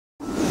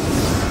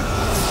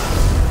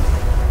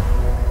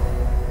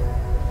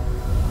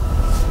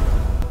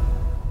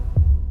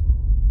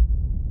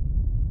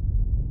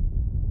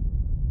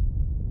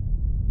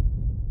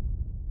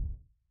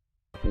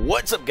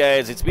What's up,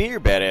 guys? It's me,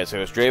 your badass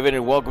host, Draven,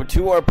 and welcome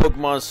to our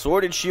Pokemon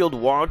Sword and Shield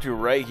walkthrough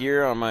right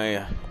here on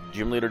my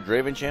Gym Leader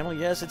Draven channel.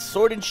 Yes, it's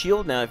Sword and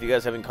Shield now, if you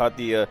guys haven't caught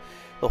the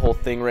whole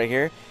thing right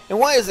here. And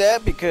why is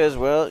that? Because,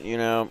 well, you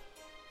know,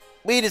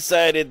 we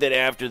decided that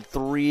after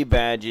 3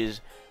 badges,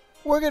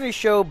 we're going to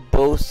show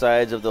both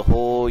sides of the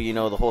whole, you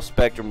know, the whole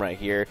spectrum right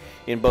here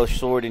in both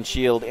Sword and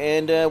Shield.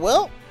 And,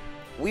 well,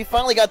 we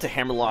finally got to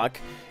Hammerlocke,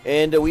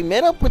 and we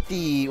met up with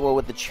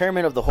the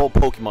chairman of the whole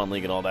Pokemon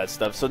League and all that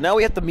stuff. So now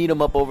we have to meet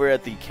him up over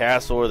at the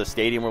castle or the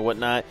stadium or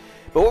whatnot.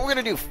 But what we're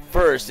going to do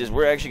first is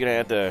we're actually going to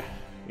have to,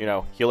 you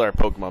know, heal our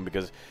Pokemon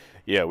because,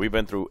 yeah, we've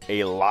been through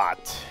a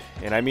lot.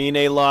 And I mean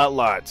a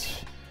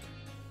lot.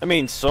 I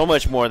mean so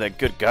much more than,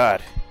 good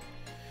God.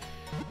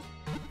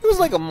 It was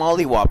like a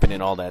mollywhopping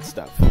and all that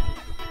stuff.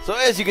 So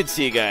as you can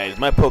see, guys,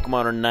 my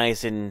Pokemon are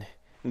nice and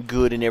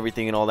good and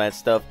everything and all that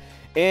stuff.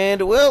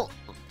 And, well,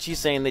 she's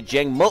saying that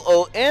Jang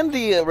Mo-Oh and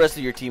the rest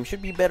of your team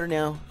should be better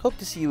now. Hope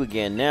to see you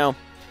again. Now,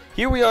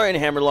 here we are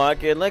in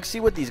Hammerlocke, and let's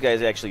see what these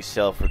guys actually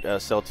sell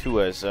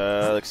to us.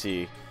 Let's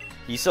see.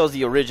 He sells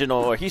the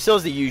original, or he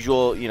sells the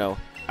usual, you know,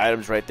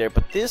 items right there.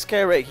 But this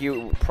guy right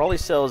here probably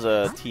sells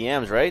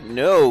TMs, right?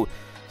 No,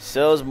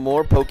 sells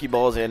more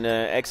Pokeballs and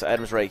X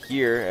items right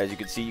here. As you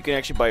can see, you can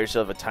actually buy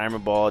yourself a Timer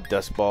Ball, a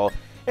Dust Ball,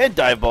 and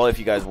Dive Ball if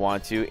you guys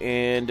want to.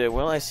 And,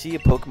 well, I see a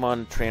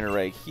Pokemon trainer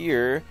right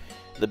here.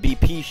 The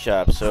BP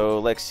shop. So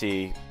let's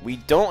see, we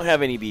don't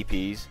have any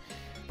BPs,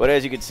 but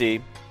as you can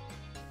see,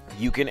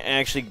 you can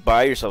actually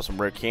buy yourself some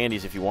rare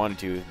candies if you wanted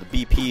to.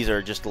 The BPs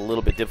are just a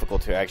little bit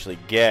difficult to actually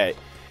get.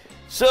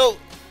 So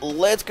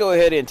let's go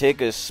ahead and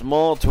take a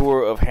small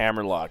tour of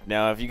Hammerlocke.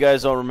 Now, if you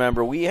guys don't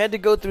remember, we had to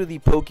go through the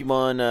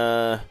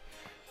Pokemon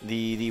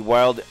the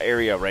wild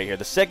area right here,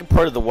 the second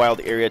part of the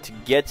wild area, to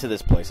get to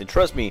this place. And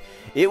trust me,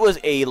 it was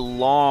a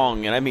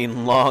long, and I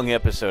mean long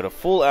episode, a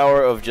full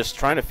hour of just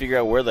trying to figure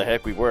out where the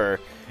heck we were.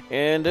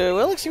 And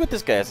well, let's see what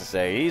this guy has to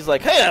say. He's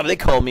like, hey, they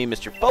call me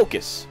Mr.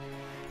 Focus.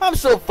 I'm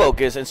so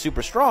focused and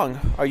super strong.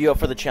 Are you up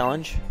for the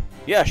challenge?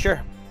 Yeah,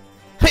 sure.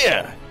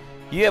 Yeah,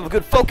 you have a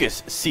good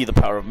focus. See the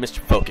power of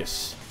Mr.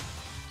 Focus.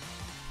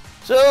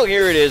 So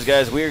here it is,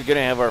 guys. We're gonna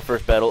have our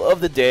first battle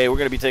of the day. We're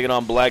gonna be taking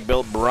on Black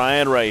Belt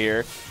Brian right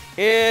here.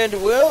 And,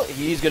 well,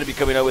 he's going to be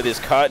coming out with his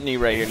Cottony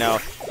right here. Now,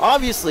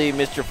 obviously,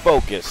 Mr.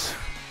 Focus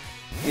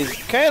is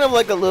kind of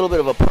like a little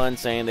bit of a pun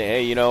saying that,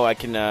 hey, you know, I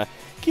can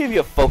give you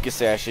a Focus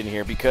Sash in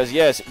here. Because,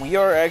 yes, we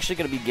are actually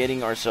going to be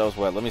getting ourselves,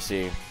 what, let me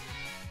see.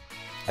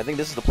 I think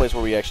this is the place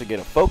where we actually get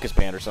a Focus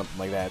Band or something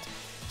like that.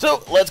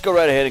 So, let's go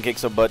right ahead and kick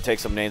some butt, take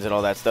some names and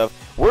all that stuff.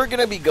 We're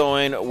going to be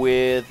going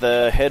with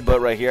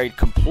Headbutt right here. I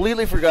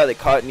completely forgot that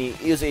Cottony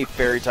is a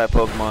Fairy-type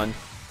Pokemon.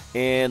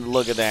 And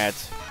look at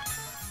that.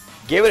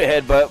 Gave it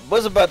a headbutt,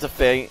 was about to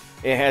faint.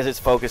 It has its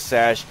Focus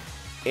Sash,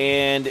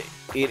 and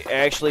it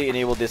actually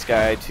enabled this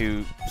guy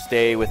to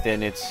stay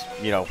within its,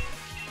 you know,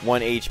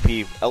 1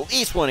 HP, at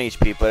least 1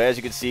 HP. But as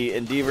you can see,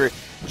 Endeavor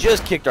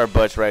just kicked our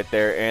butts right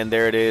there, and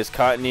there it is.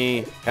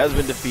 Cottony has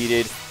been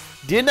defeated.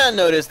 Did not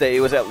notice that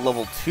it was at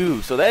level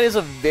 2, so that is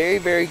a very,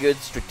 very good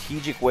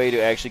strategic way to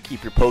actually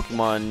keep your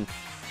Pokemon,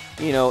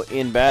 you know,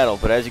 in battle.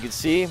 But as you can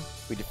see,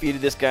 we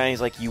defeated this guy.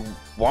 He's like, you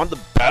want the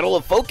Battle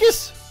of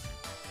Focus?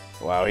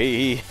 Wow,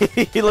 he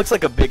looks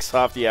like a big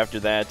softie after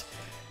that.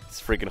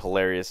 It's freaking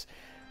hilarious.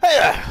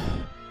 Hey,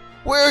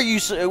 were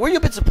you a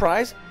bit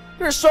surprised?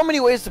 There are so many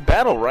ways to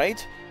battle,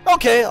 right?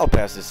 Okay, I'll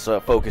pass this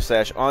Focus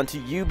Sash on to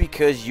you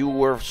because you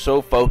were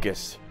so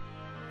focused.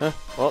 Huh?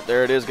 Well,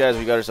 there it is, guys.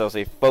 We got ourselves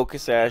a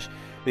Focus Sash.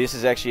 This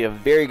is actually a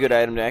very good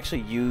item to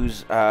actually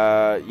use,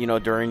 you know,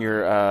 during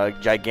your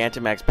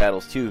Gigantamax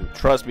battles too.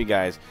 Trust me,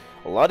 guys.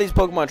 A lot of these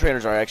Pokemon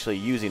trainers are actually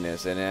using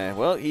this, and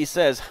well, he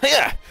says,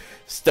 yeah,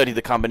 study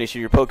the combination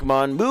of your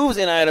Pokemon moves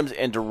and items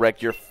and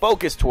direct your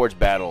focus towards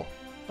battle.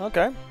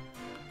 Okay.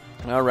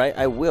 Alright,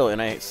 I will, and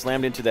I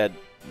slammed into that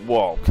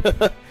wall.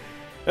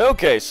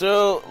 Okay,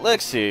 so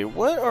let's see.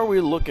 What are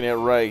we looking at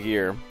right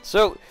here?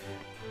 So,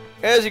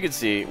 as you can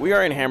see, we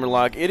are in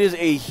Hammerlocke. It is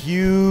a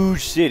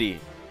huge city.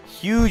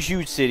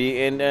 Huge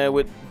city, and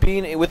with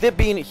it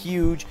being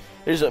huge,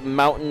 there's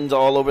mountains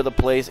all over the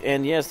place,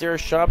 and yes, there are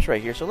shops right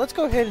here. So let's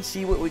go ahead and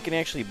see what we can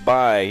actually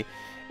buy.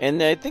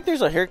 And I think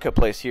there's a haircut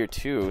place here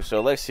too.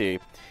 So let's see.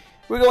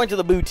 We're going to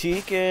the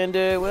boutique, and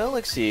well,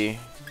 let's see.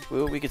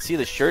 Well, we can see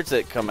the shirts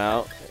that come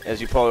out,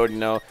 as you probably already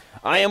know.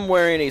 I am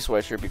wearing a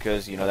sweatshirt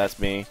because, you know, that's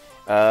me.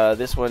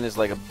 This one is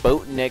like a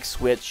boat neck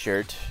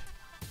sweatshirt.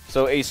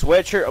 So a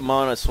sweatshirt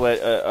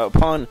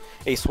upon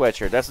a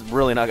sweatshirt. That's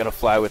really not gonna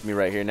fly with me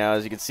right here. Now,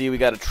 as you can see, we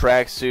got a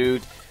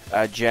tracksuit,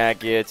 a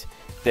jacket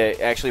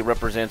that actually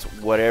represents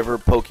whatever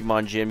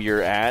Pokemon gym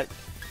you're at.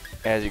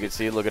 As you can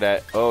see, look at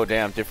that. Oh,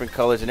 damn, different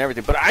colors and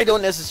everything. But I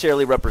don't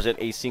necessarily represent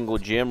a single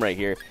gym right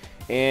here.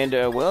 And,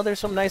 well, there's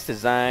some nice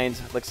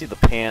designs. Let's see the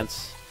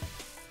pants.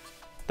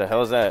 The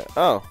hell is that?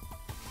 Oh,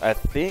 I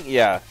think,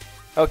 yeah.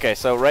 Okay,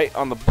 so right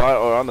on the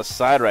bottom, or on the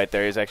side right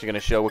there is actually going to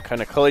show what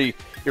kind of color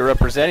you're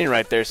representing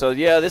right there. So,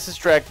 yeah, this is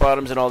track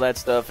bottoms and all that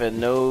stuff. And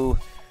no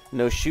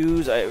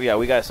shoes. Yeah,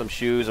 we got some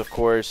shoes, of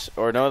course.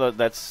 Or, no,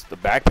 that's the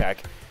backpack.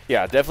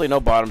 Yeah, definitely no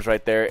bottoms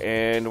right there.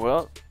 And,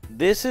 well,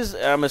 this is,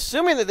 I'm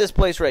assuming that this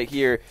place right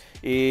here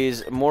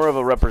is more of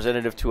a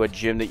representative to a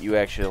gym that you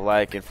actually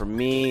like. And for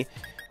me,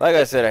 like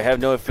I said, I have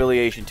no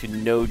affiliation to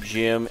no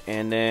gym.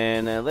 And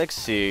then, let's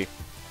see.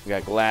 We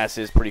got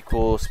glasses, pretty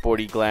cool,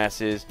 sporty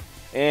glasses,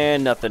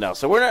 and nothing else.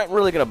 So we're not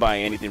really going to buy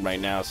anything right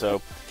now.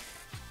 So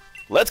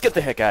let's get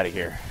the heck out of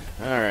here.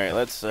 All right,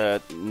 let's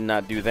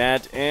not do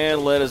that.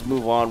 And let us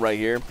move on right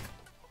here.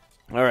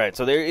 All right,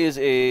 so there is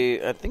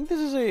a, I think this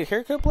is a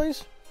haircut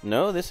place?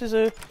 No, this is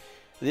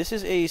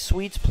a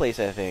sweets place,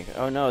 I think.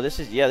 Oh no, this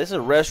is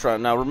a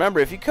restaurant. Now remember,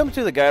 if you come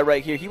to the guy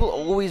right here, he will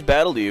always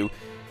battle you.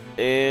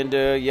 And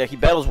yeah, he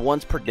battles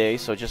once per day,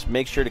 so just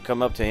make sure to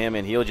come up to him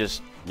and he'll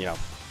just, you know,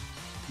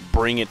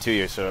 bring it to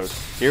you. So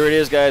here it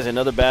is, guys,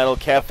 another battle.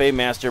 Cafe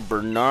Master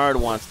Bernard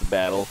wants to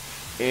battle.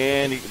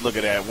 And look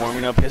at that,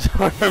 warming up his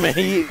arm, and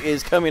he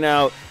is coming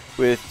out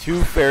with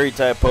 2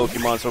 fairy-type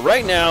Pokemon. So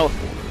right now,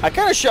 I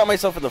kind of shot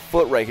myself in the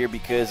foot right here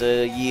because,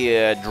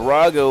 yeah,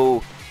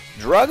 Drago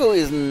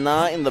is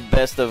not in the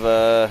best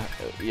of,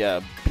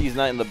 he's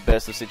not in the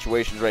best of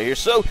situations right here.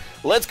 So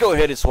let's go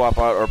ahead and swap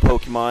out our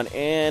Pokemon,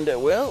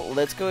 and, well,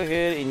 let's go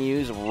ahead and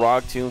use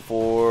Rock Tomb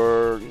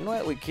for, you know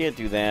what, we can't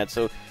do that.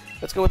 So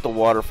let's go with the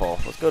Waterfall.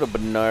 Let's go to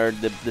Bernard,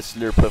 the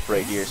Slurpuff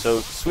right here. So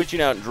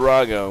switching out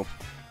Drago.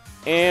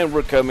 And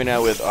we're coming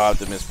out with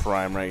Optimus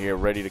Prime right here,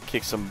 ready to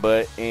kick some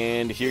butt.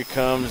 And here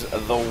comes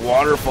the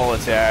Waterfall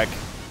attack.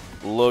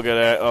 Look at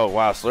that. Oh,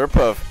 wow.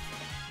 Slurpuff.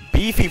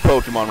 Beefy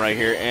Pokemon right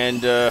here.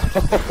 And,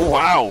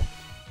 wow.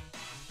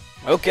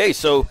 Okay,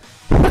 so,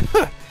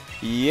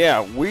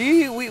 yeah,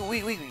 we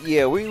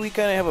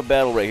kind of have a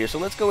battle right here. So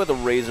let's go with a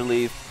Razor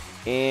Leaf.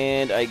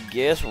 And I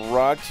guess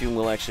Rock Tomb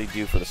will actually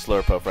do for the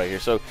Slurpuff right here.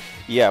 So,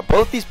 yeah,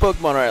 both these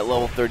Pokemon are at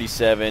level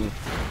 37.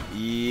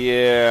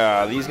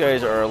 Yeah, these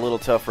guys are a little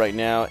tough right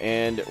now.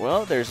 And,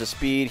 well, there's a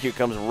speed. Here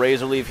comes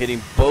Razor Leaf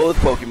hitting both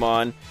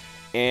Pokemon.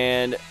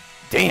 And,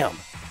 damn.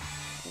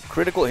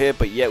 Critical hit,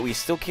 but yet we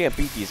still can't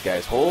beat these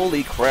guys.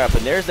 Holy crap.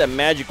 And there's that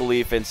Magical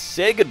Leaf. And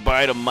say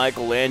goodbye to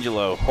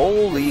Michelangelo.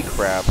 Holy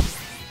crap.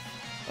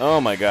 Oh,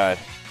 my God.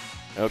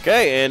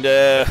 Okay, and,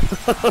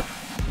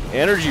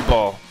 Energy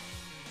Ball.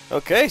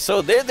 Okay,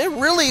 so they're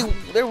really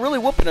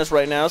whooping us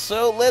right now.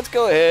 So let's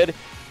go ahead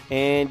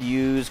and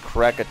use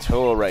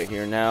Krakatoa right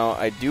here. Now,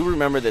 I do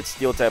remember that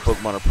Steel-type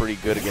Pokemon are pretty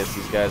good against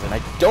these guys, and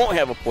I don't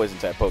have a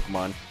Poison-type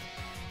Pokemon.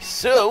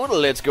 So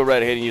let's go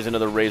right ahead and use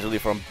another Razor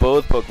Leaf from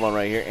both Pokemon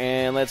right here.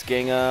 And let's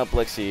gang up.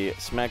 Let's see.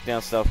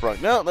 Smackdown, Stealth Rock.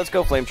 No, let's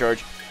go Flame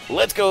Charge.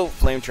 Let's go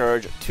Flame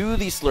Charge to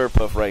the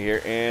Slurpuff right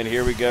here. And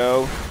here we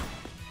go.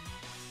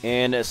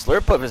 And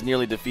Slurpuff is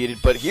nearly defeated,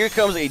 but here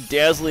comes a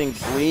Dazzling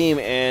Gleam,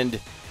 and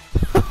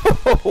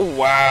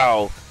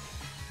wow.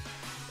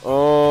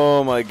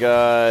 Oh my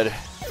God.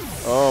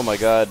 Oh my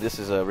God, this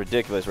is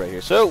ridiculous right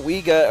here. So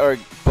we got our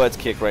butts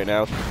kicked right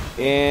now,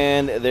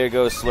 and there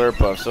goes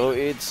Slurpuff. So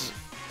it's,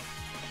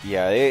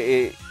 yeah,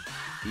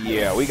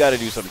 yeah, we got to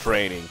do some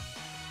training.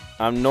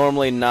 I'm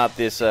normally not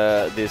this,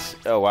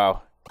 oh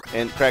wow.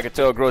 And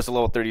Krakatoa grows to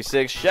level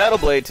 36, Shadow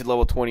Blade to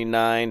level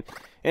 29,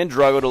 and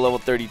Drago to level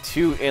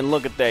 32. And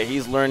look at that,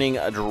 he's learning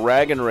a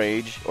Dragon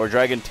Rage, or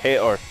Dragon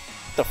Tail, or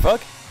what the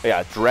fuck?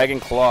 Yeah, Dragon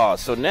Claw.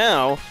 So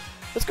now,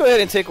 let's go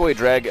ahead and take away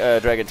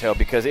Dragon Tail,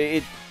 because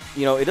it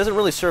you know, it doesn't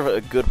really serve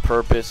a good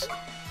purpose.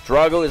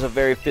 Drago is a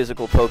very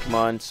physical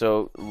Pokemon,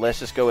 so let's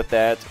just go with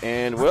that.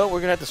 And, well, we're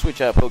going to have to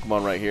switch out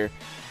Pokemon right here.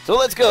 So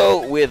let's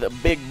go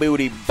with Big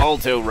Booty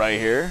Balto right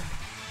here.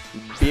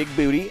 Big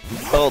Booty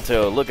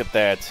Balto. Look at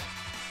that.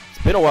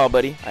 It's been a while,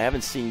 buddy. I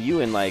haven't seen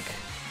you in, like,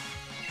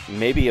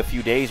 maybe a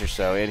few days or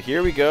so. And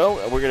here we go.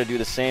 We're going to do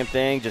the same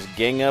thing. Just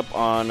gang up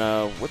on,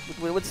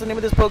 what's the name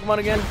of this Pokemon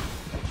again?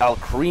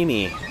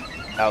 Alcremie.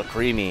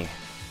 Alcremie.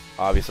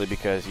 Obviously,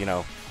 because, you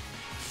know,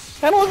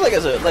 kind of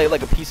looks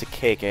like a piece of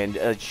cake.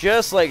 And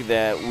just like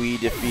that, we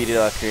defeated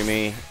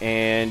Alcremie.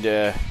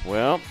 And,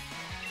 well,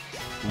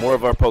 more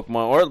of our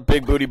Pokemon, or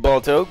Big Booty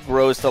Balto,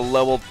 grows to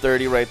level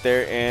 30 right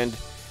there. And,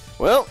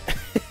 well,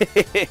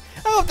 I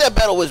hope that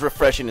battle was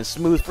refreshing and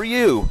smooth for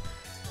you.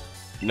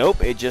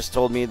 Nope, it just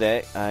told me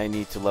that I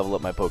need to level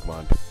up my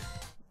Pokemon.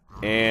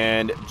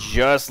 And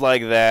just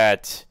like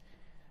that,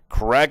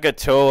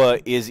 Krakatoa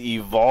is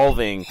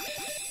evolving.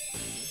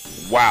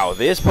 Wow,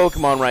 this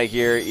Pokemon right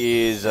here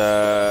is,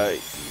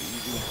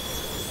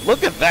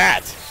 look at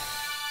that.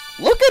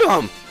 Look at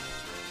him.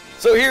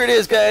 So here it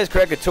is, guys.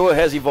 Krakatoa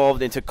has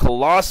evolved into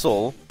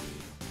Colossal.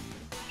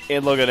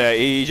 And look at that.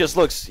 He just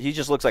looks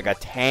like a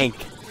tank.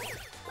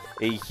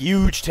 A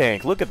huge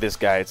tank. Look at this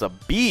guy. It's a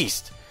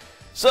beast.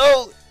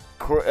 So,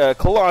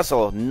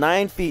 Colossal,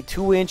 9 feet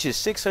 2 inches,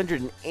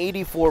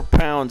 684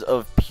 pounds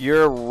of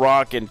pure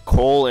rock and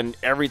coal and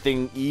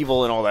everything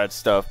evil and all that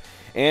stuff.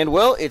 And,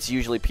 well, it's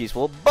usually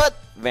peaceful, but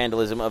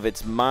vandalism of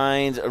its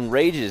mines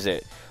enrages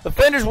it.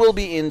 Offenders will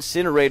be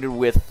incinerated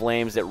with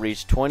flames that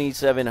reach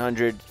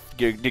 2,700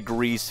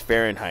 degrees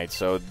Fahrenheit.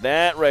 So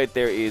that right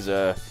there is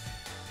a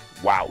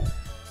wow.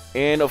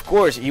 And, of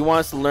course, he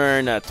wants to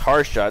learn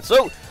Tar Shot.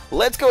 So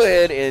let's go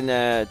ahead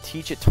and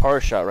teach it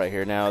Tar Shot right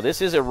here. Now,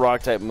 this is a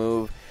Rock-type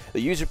move The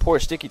user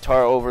pours sticky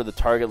tar over the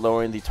target,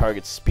 lowering the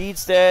target's speed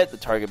stat. The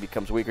target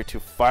becomes weaker to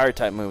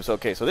fire-type moves.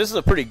 Okay, so this is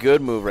a pretty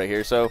good move right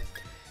here. So,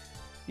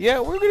 yeah,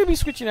 we're going to be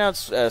switching out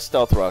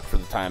Stealth Rock for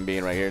the time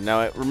being right here.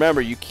 Now, remember,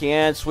 you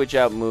can switch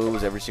out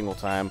moves every single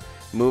time.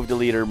 Move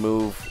deleter,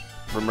 move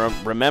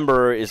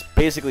remember is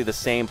basically the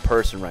same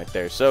person right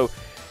there. So,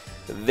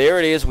 there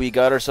it is. We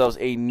got ourselves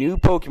a new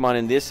Pokemon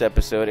in this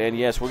episode. And,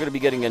 yes, we're going to be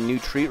getting a new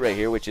treat right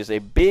here, which is a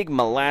big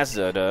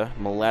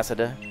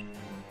Melassada.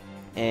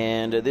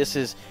 And this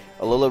is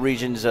Alola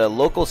region's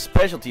local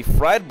specialty,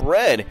 fried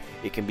bread.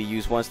 It can be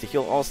used once to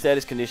heal all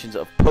status conditions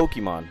of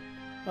Pokemon.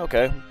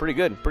 Okay, pretty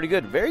good,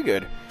 very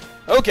good.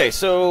 Okay,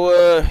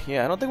 so,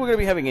 yeah, I don't think we're going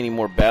to be having any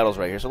more battles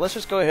right here. So let's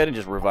just go ahead and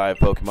just revive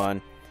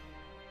Pokemon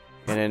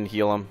and then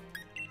heal them.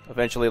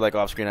 Eventually, like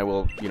off-screen, I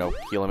will, you know,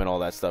 heal them and all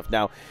that stuff.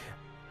 Now,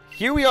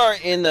 here we are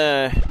in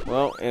the,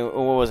 well,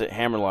 what was it,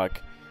 Hammerlocke.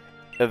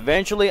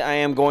 Eventually, I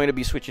am going to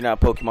be switching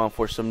out Pokemon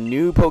for some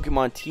new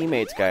Pokemon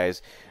teammates,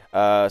 guys.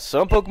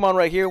 Some Pokemon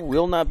right here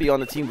will not be on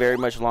the team very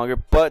much longer,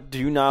 but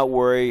do not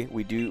worry,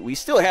 we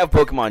still have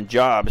Pokemon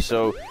jobs.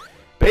 So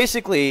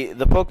basically,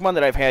 the Pokemon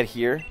that I've had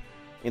here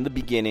in the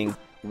beginning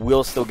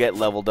will still get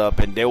leveled up,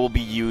 and they will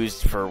be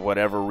used for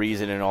whatever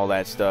reason and all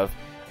that stuff.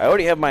 I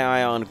already have my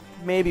eye on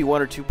maybe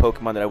 1 or 2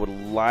 Pokemon that I would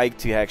like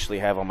to actually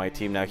have on my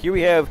team. Now, here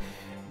we have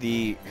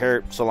the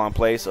hair salon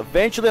place.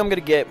 Eventually, I'm going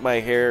to get my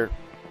hair,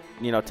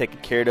 you know, taken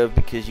care of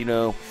because, you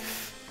know,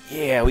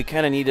 yeah, we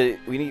kind of need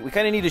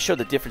to show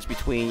the difference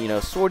between, you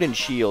know, Sword and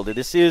Shield.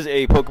 This is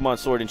a Pokemon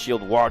Sword and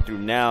Shield walkthrough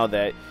now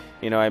that,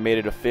 you know, I made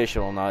it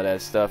official and all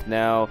that stuff.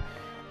 Now,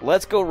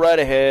 let's go right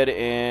ahead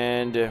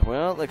and,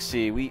 well, let's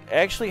see. We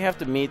actually have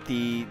to meet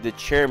the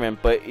chairman,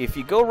 but if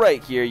you go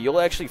right here,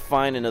 you'll actually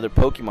find another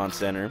Pokemon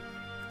Center.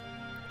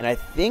 And I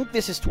think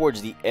this is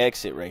towards the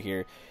exit right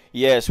here.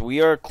 Yes,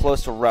 we are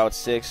close to Route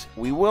 6.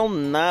 We will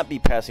not be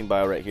passing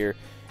by right here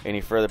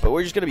any further, but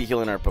we're just going to be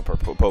healing our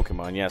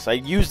Pokemon. Yes, I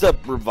used up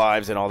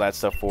revives and all that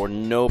stuff for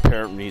no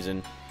apparent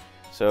reason.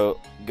 So,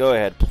 go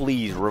ahead.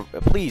 Please,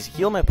 please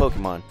heal my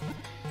Pokemon.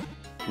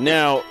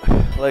 Now,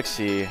 let's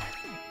see.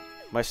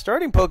 My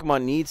starting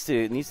Pokemon needs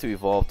to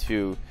evolve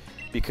too,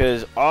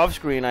 because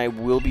off-screen I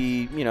will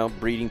be, you know,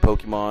 breeding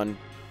Pokemon,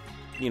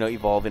 you know,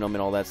 evolving them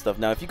and all that stuff.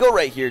 Now, if you go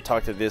right here,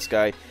 talk to this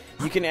guy,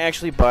 you can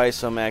actually buy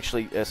some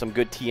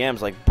good TMs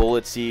like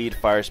Bullet Seed,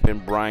 Fire Spin,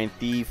 Brine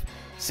Thief,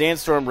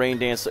 Sandstorm, Rain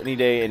Dance, Sunny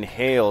Day, and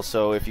Hail.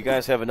 So if you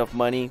guys have enough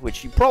money,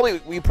 which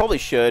we probably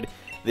should,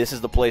 this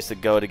is the place to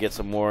go to get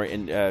some more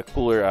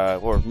cooler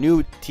or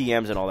new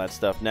TMs and all that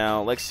stuff.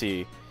 Now, let's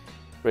see.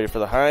 Ready for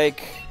the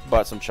hike?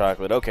 Bought some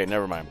chocolate. Okay,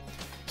 never mind.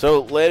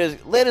 So let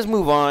us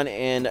move on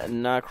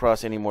and not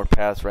cross any more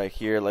paths right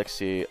here. Let's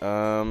see.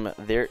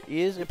 There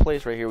is a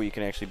place right here where you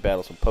can actually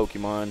battle some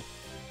Pokemon.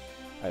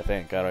 I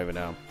think. I don't even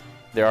know.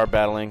 They are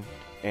battling.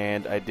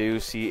 And I do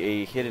see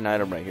a hidden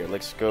item right here.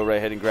 Let's go right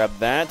ahead and grab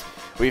that.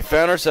 We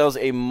found ourselves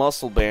a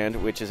Muscle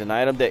Band, which is an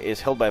item that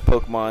is held by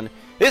Pokemon.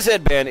 This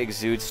headband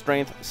exudes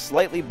strength,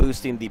 slightly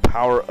boosting the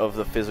power of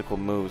the physical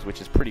moves,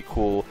 which is pretty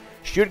cool.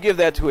 Should give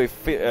that to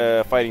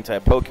a fighting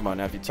type Pokemon.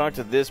 Now, if you talk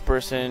to this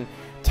person,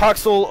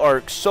 Toxel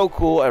are so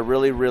cool. I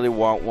really, really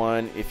want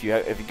one. If you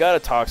got a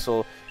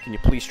Toxel, can you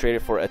please trade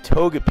it for a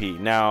Togepi?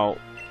 Now,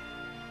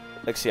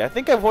 let's see. I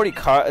think I've already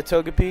caught a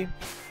Togepi.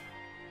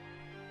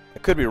 I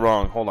could be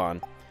wrong. Hold on.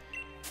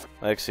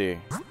 Let's see.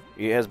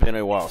 It has been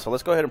a while. So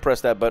let's go ahead and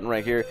press that button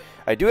right here.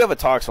 I do have a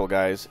Toxel,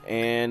 guys.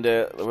 And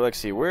let's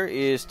see. Where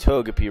is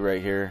Togepi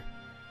right here?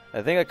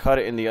 I think I caught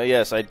it in the...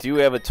 yes, I do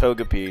have a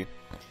Togepi.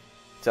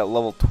 It's at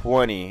level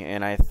 20.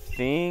 And I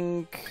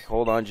think...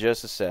 hold on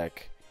just a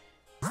sec.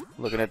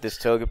 Looking at this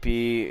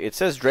Togepi. It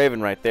says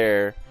Draven right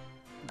there.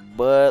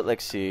 But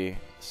let's see.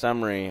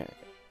 Summary.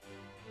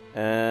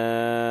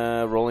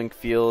 Rolling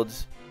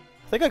Fields.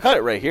 I think I caught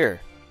it right here.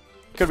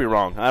 Could be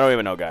wrong. I don't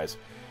even know, guys.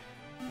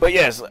 But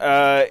yes,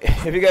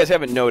 if you guys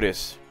haven't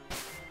noticed,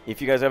 like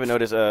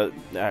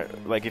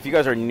if you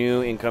guys are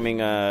new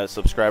incoming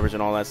subscribers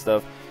and all that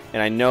stuff,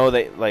 and I know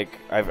that like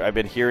I've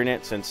been hearing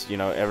it since, you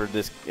know,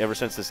 ever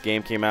since this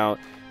game came out,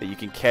 that you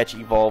can catch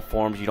evolved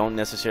forms. You don't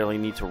necessarily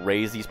need to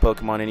raise these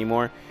Pokemon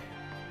anymore.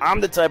 I'm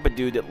the type of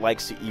dude that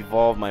likes to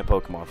evolve my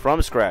Pokemon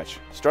from scratch.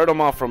 Start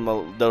them off from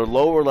the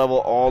lower level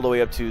all the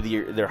way up to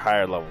their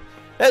higher level.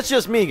 That's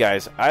just me,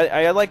 guys.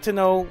 I like to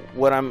know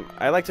what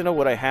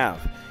I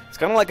have. It's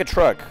kind of like a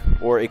truck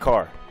or a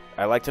car.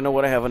 I like to know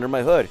what I have under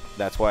my hood.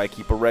 That's why I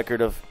keep a record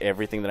of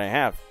everything that I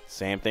have.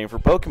 Same thing for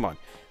Pokemon.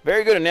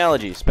 Very good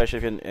analogy,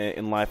 especially if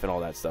in life and all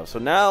that stuff. So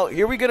now,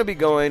 here we're going to be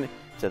going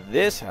to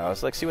this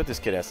house. Let's see what this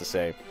kid has to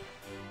say.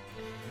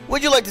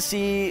 Would you like to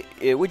see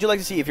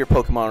if your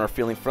Pokemon are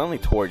feeling friendly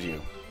towards you?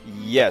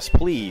 Yes,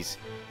 please.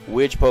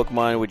 Which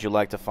Pokemon would you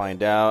like to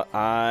find out?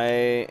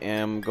 I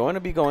am going to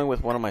be going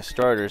with one of my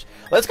starters.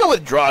 Let's go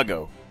with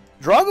Drago.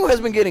 Drago has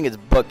been getting its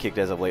butt kicked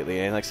as of lately,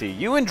 and let's see,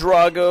 you and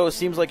Drago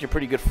seems like you're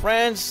pretty good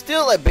friends.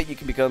 Still, I bet you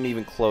can become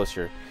even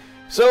closer.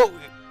 So,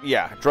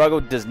 yeah,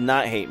 Drago does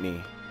not hate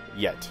me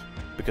yet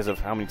because of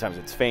how many times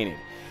it's fainted.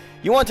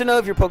 You want to know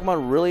if your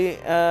Pokemon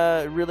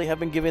really have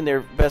been giving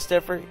their best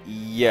effort?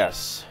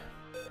 Yes.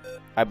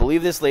 I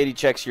believe this lady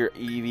checks your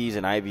EVs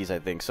and IVs, I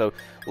think. So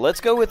let's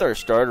go with our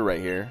starter right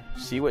here.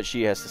 See what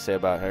she has to say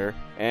about her.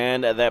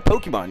 And that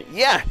Pokemon.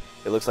 Yeah!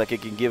 It looks like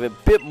it can give a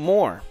bit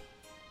more.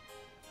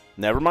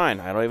 Never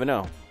mind. I don't even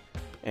know.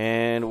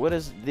 And what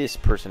does this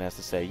person has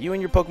to say? You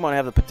and your Pokemon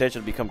have the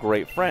potential to become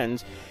great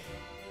friends.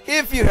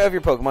 If you have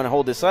your Pokemon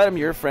hold this item,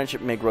 your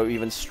friendship may grow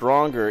even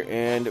stronger.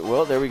 And,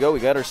 well, there we go. We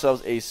got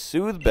ourselves a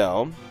Soothe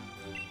Bell.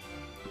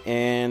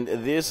 And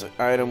this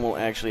item will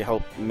actually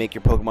help make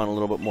your Pokemon a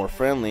little bit more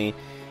friendly,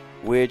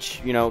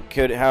 which, you know,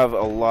 could have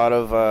a lot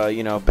of,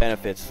 you know,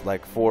 benefits,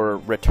 like for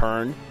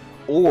return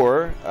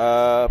or,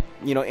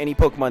 you know, any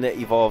Pokemon that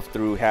evolves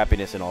through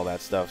happiness and all that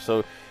stuff.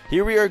 So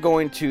here we are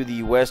going to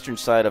the western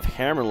side of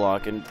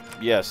Hammerlocke, and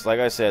yes, like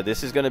I said,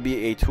 this is going to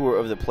be a tour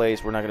of the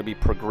place. We're not going to be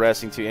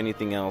progressing to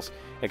anything else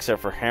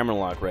except for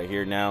Hammerlocke right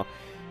here. Now,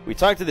 we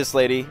talked to this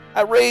lady.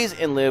 I raise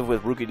and live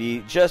with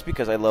Rookidee just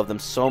because I love them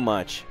so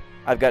much.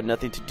 I've got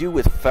nothing to do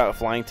with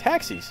flying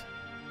taxis,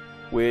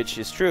 which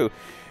is true.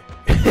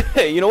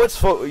 You know what's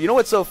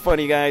so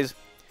funny, guys?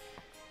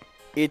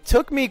 It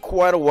took me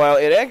quite a while.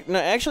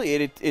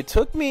 It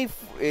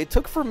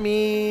took for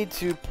me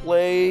to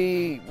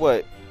play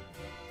what?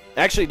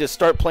 Actually, to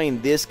start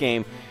playing this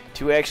game,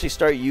 to actually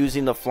start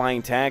using the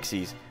flying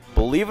taxis.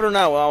 Believe it or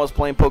not, while I was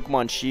playing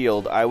Pokemon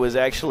Shield, I was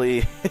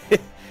actually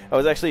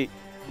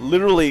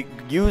literally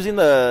using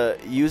the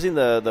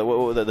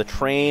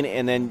train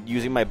and then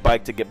using my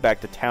bike to get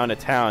back to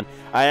town.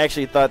 I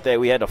actually thought that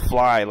we had to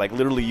fly, like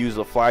literally use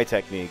the fly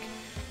technique.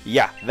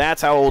 Yeah,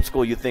 that's how old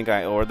school you think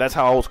that's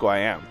how old school I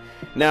am.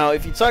 Now,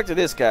 if you talk to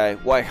this guy,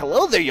 why,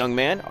 hello there, young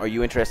man. Are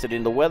you interested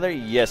in the weather?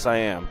 Yes, I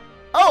am.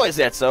 Oh, is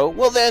that so?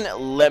 Well then,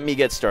 let me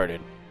get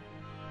started.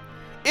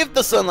 If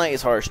the sunlight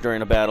is harsh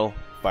during a battle,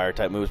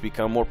 fire-type moves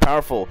become more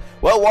powerful,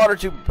 while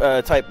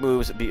water-type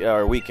moves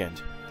are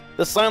weakened.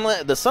 The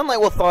sunlight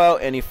will thaw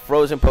out any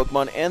frozen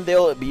Pokemon, and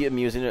they'll be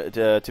immune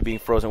to being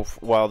frozen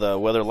while the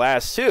weather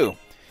lasts too.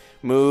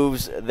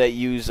 Moves that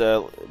use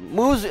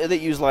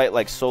light,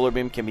 like Solar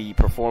Beam, can be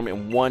performed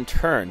in one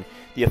turn.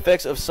 The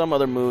effects of some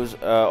other moves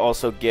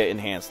also get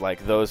enhanced,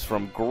 like those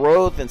from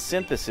Growth and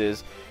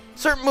Synthesis.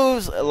 Certain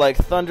moves, like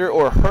Thunder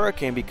or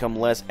Hurricane, become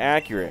less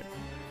accurate.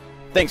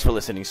 Thanks for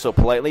listening so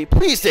politely.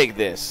 Please take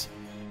this.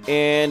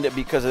 And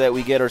because of that,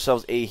 we get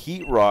ourselves a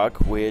Heat Rock,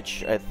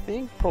 which I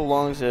think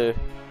prolongs a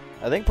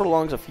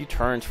few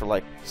turns for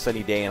like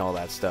Sunny Day and all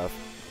that stuff.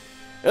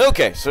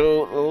 Okay,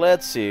 so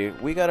let's see.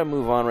 We gotta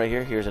move on right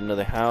here. Here's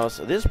another house.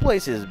 This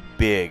place is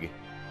big.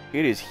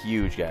 It is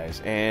huge, guys.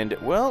 And,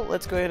 well,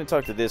 let's go ahead and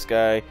talk to this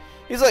guy.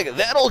 He's like,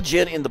 that old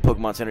gent in the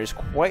Pokemon Center is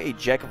quite a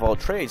jack of all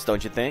trades,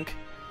 don't you think?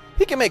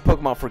 He can make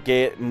Pokemon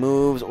forget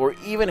moves or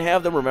even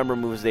have them remember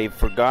moves they've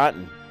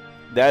forgotten.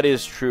 That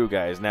is true,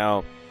 guys.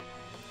 Now,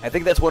 I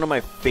think that's one of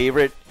my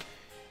favorite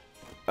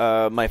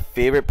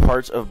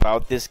parts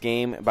about this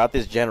game, about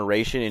this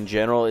generation in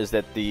general, is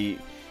that we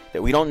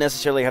don't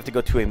necessarily have to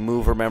go to a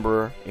move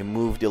rememberer, a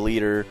move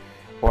deleter,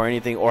 or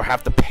anything, or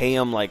have to pay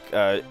them like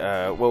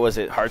what was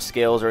it, heart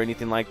scales or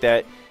anything like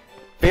that.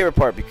 Favorite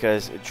part,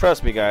 because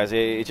trust me, guys,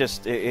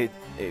 it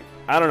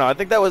I don't know. I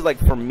think that was like,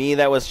 for me,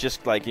 that was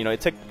just like, you know,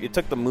 it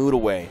took the mood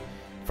away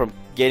from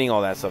getting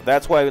all that stuff.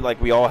 That's why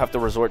like we all have to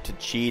resort to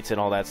cheats and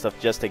all that stuff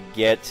just to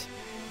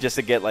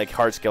get like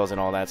heart scales and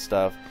all that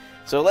stuff.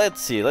 So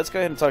let's see. Let's go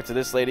ahead and talk to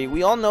this lady.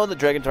 We all know the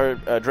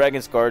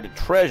Dragon's Guard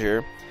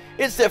treasure.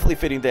 It's definitely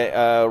fitting that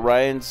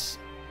Ryan's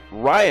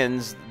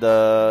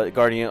the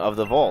guardian of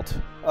the vault.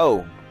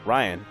 Oh,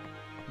 Ryan.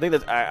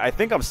 I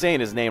think I'm saying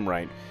his name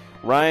right.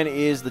 Ryan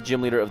is the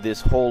gym leader of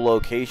this whole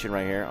location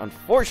right here.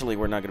 Unfortunately,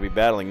 we're not going to be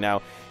battling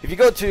now. If you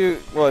go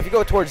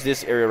towards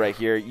this area right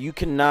here, you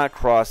cannot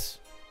cross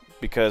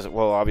because,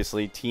 well,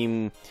 obviously,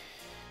 Team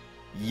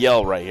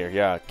Yell right here.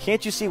 Yeah,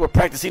 can't you see we're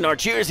practicing our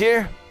cheers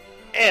here?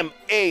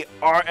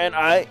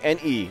 M-A-R-N-I-N-E.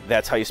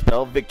 That's how you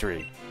spell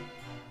victory.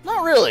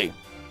 Not really,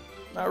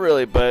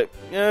 but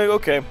yeah,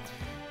 okay.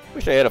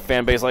 Wish I had a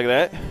fan base like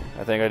that.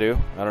 I think I do.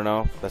 I don't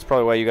know. That's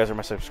probably why you guys are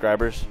my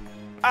subscribers.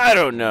 I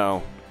don't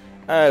know.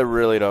 I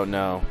really don't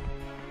know.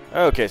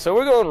 Okay, so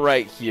we're going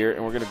right here,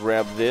 and we're going to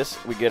grab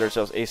this. We get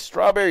ourselves a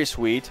Strawberry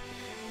Sweet.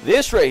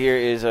 This right here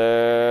is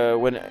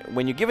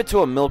when you give it to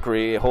a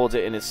Milcery, it holds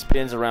it, and it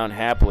spins around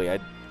happily. I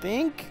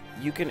think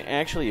you can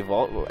actually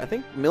evolve. I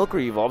think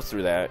Milcery evolves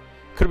through that.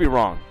 Could be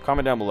wrong.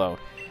 Comment down below.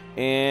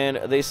 And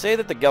they say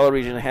that the Galar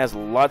region has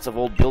lots of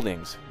old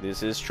buildings.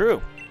 This is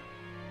true.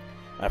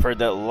 I've heard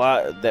that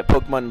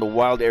Pokemon in the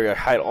wild area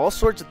hide all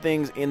sorts of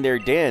things in their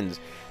dens.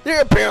 There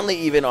are apparently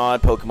even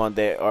odd Pokemon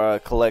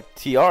that collect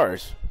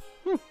TRs.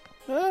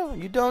 Well,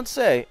 you don't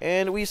say.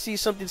 And we see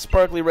something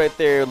sparkly right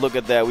there. Look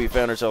at that. We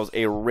found ourselves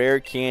a rare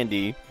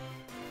candy.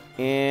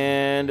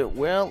 And,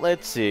 well,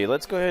 let's see.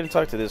 Let's go ahead and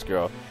talk to this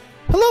girl.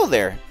 Hello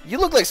there. You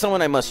look like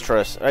someone I might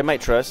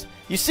trust.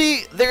 You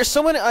see, there's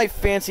someone I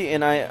fancy,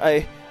 and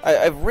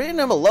I've written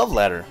him a love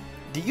letter.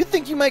 Do you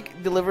think you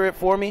might deliver it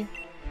for me?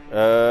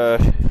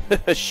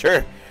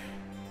 Sure.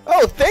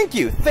 Oh, thank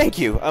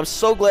you. I'm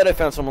so glad I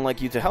found someone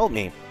like you to help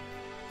me.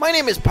 My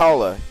name is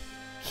Paula.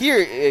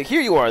 Here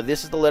you are.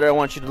 This is the letter I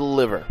want you to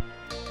deliver.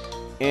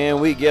 and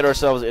we get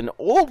ourselves an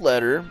old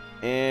letter,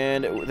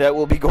 and that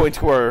will be going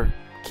to our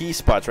key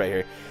spots right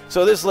here.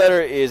 So this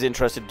letter is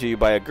entrusted to you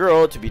by a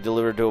girl to be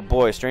delivered to a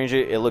boy.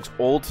 Strangely, it looks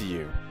old to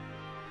you.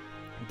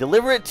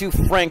 Deliver it to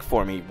Frank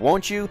for me,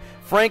 won't you?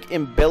 Frank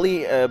in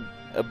Bologna,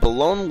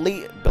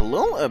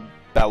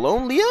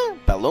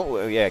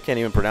 yeah, I can't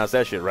even pronounce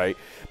that shit right.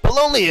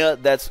 Bologna,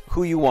 that's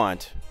who you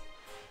want.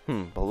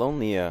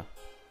 Bologna.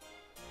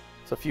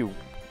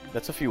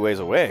 That's a few ways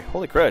away.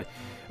 Holy crud.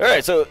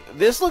 Alright, so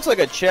this looks like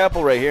a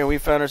chapel right here, and we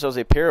found ourselves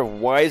a pair of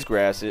wise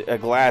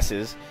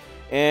glasses.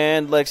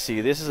 And let's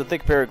see, this is a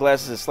thick pair of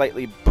glasses that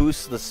slightly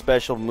boosts the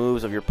special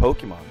moves of your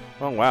Pokemon.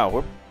 Oh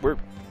wow, we're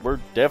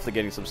definitely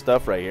getting some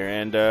stuff right here.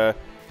 And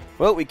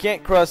well, we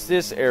can't cross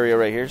this area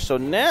right here. So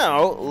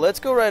now let's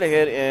go right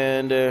ahead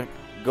and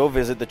go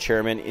visit the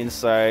chairman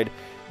inside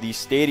the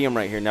stadium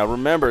right here. Now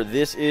remember,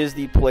 this is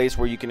the place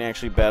where you can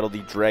actually battle the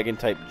dragon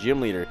type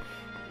gym leader.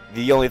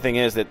 The only thing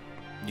is that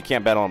you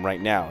can't battle him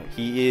right now.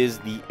 He is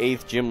the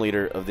 8th gym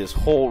leader of this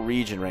whole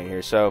region right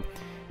here. So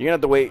you're gonna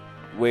have to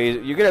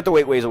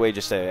wait ways away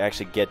just to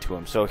actually get to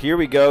him. So here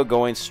we go,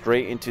 going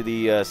straight into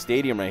the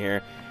stadium right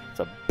here.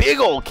 It's a big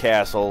old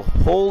castle.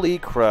 Holy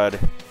crud!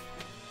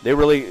 They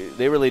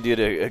really did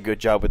a good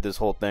job with this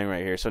whole thing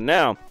right here. So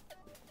now,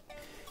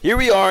 here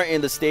we are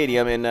in the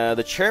stadium, and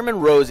the Chairman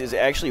Rose is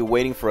actually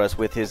waiting for us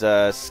with his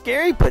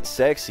scary but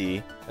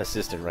sexy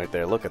assistant right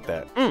there. Look at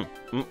that.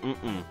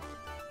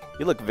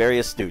 You look very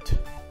astute.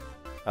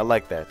 I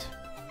like that.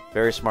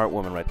 Very smart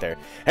woman right there.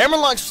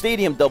 Hammerlocke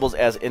Stadium doubles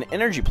as an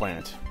energy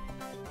plant.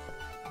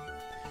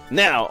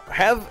 Now,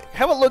 have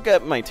a look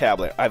at my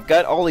tablet. I've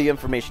got all the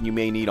information you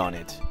may need on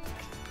it.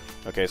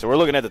 Okay, so we're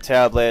looking at the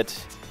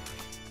tablet.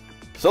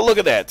 So look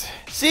at that.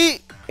 See?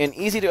 An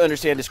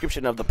easy-to-understand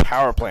description of the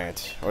power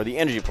plant, or the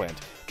energy plant.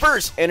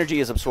 First, energy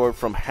is absorbed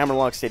from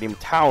Hammerlocke Stadium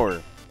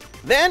Tower.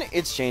 Then,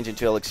 it's changed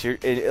into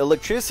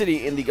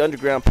electricity in the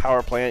underground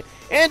power plant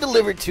and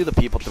delivered to the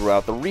people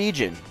throughout the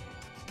region.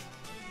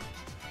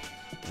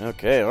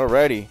 Okay,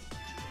 alrighty.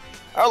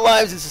 Our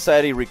lives in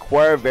society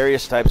require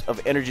various types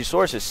of energy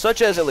sources,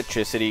 such as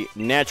electricity,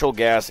 natural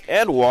gas,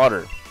 and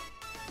water.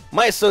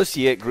 My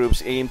associate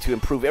groups aim to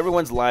improve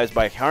everyone's lives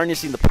by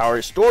harnessing the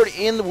power stored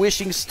in the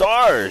wishing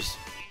stars.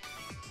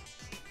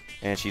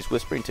 And she's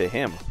whispering to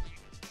him.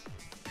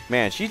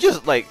 Man, she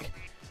just, like,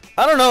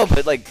 I don't know,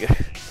 but, like,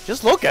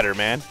 just look at her,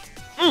 man.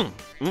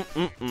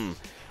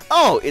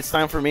 Oh, it's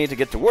time for me to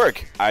get to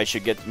work. I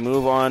should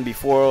move on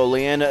before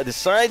Leanna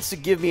decides to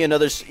give me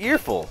another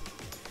earful.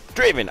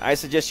 Draven, I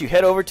suggest you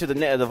head over to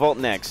the vault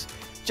next.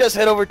 Just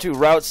head over to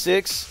Route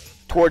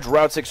 6, towards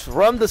Route 6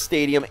 from the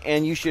stadium,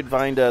 and you should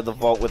find the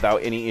vault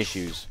without any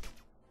issues.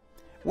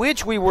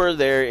 Which we were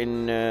there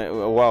in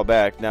a while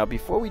back. Now,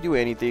 before we do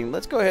anything,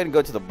 let's go ahead and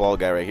go to the ball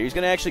guy right here. He's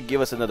going to actually give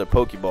us another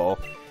Pokeball.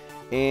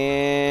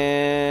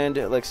 And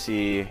let's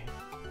see.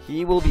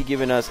 He will be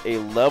giving us a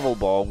level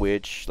ball,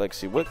 which, let's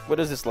see, what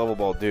does this level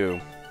ball do?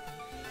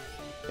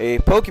 A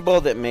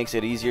Pokeball that makes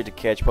it easier to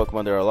catch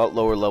Pokemon that are a lot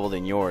lower level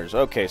than yours.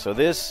 Okay, so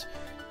this,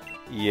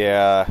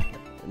 yeah,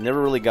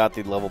 never really got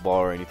the level ball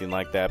or anything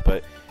like that,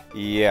 but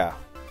yeah.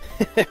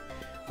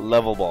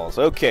 Level balls.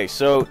 Okay,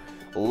 so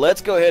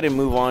let's go ahead and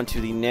move on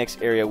to the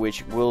next area,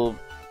 which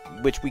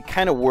we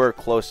kind of were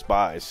close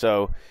by.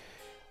 So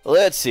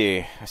let's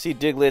see. I see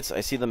Digletts.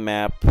 I see the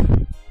map.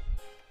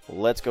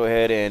 Let's go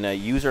ahead and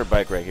use our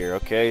bike right here.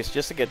 Okay, it's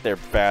just to get there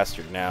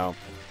faster. Now,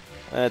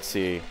 let's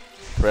see.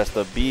 Press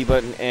the B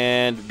button,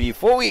 and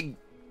before we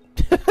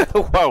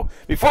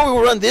before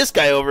we run this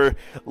guy over,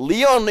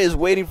 Leon is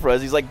waiting for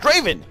us. He's like,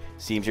 Draven,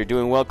 seems you're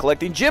doing well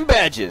collecting gym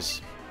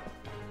badges.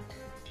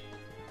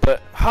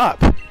 But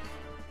Hop,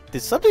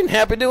 did something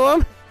happen to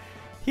him?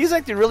 He's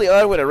acting really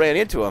odd when I ran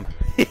into him.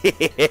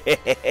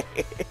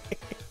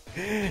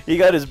 He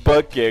got his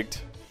butt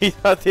kicked. He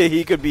thought that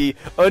he could be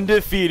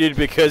undefeated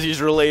because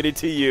he's related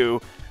to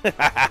you.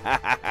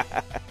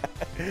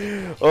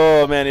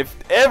 Oh man, if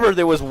ever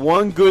there was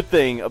one good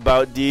thing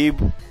about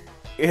Deeb,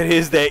 it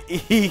is that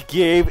he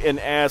gave an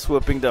ass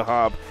whooping to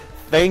Hop.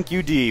 Thank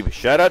you, Deeb.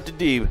 Shout out to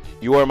Deeb.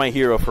 You are my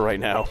hero for right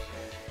now.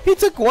 He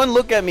took one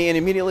look at me and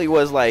immediately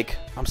was like,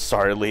 I'm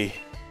sorry, Lee.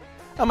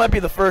 That might be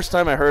the first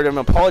time I heard him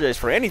apologize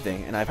for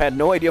anything, and I've had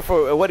no idea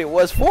for what it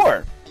was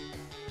for.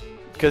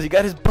 Because he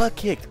got his butt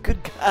kicked. Good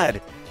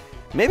God.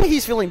 Maybe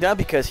he's feeling down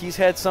because he's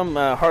had some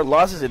hard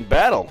losses in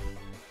battle.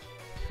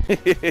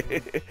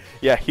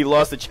 Yeah, he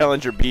lost the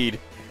Challenger bead.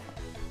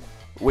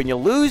 When you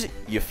lose,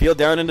 you feel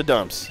down in the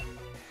dumps.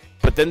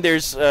 But then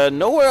there's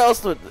nowhere else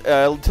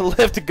to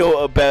left to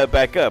go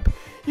back up.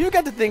 You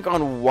got to think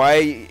on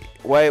why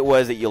it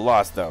was that you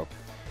lost, though.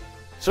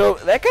 So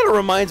that kind of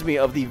reminds me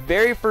of the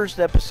very first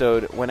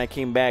episode when I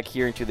came back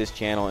here into this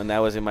channel, and that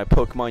was in my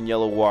Pokemon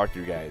Yellow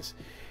walkthrough, guys.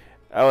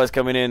 I was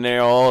coming in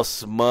there all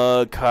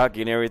smug,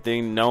 cocky and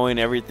everything, knowing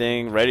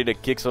everything, ready to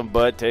kick some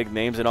butt, take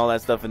names and all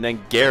that stuff, and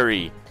then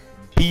Gary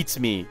beats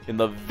me in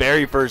the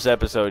very first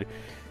episode.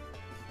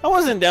 I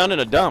wasn't down in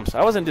the dumps.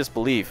 I was in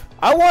disbelief.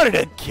 I wanted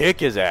to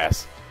kick his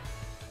ass.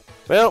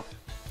 Well,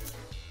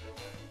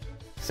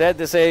 sad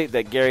to say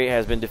that Gary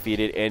has been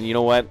defeated, and you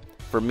know what?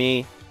 for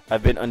me,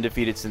 I've been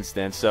undefeated since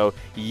then. So,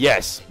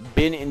 yes,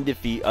 been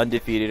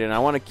undefeated, and I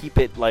want to keep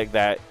it like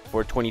that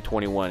for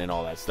 2021 and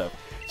all that stuff.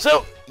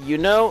 So, you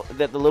know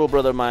that the little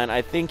brother of mine,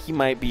 I think he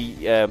might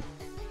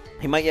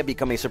yet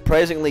become a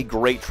surprisingly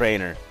great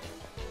trainer.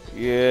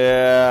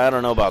 Yeah, I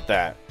don't know about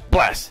that.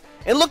 Bless.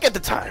 And look at the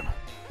time.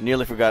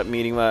 Nearly forgot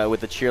meeting with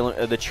the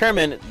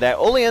chairman that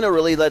Oleana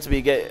really lets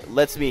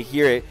me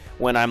hear it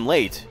when I'm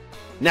late.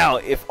 Now,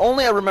 if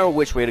only I remember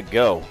which way to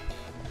go.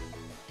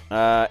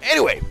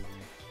 Anyway,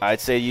 I'd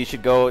say you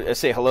should go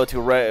say hello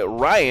to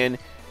Ryan.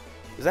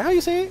 Is that how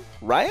you say it?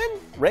 Ryan?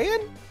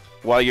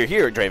 While you're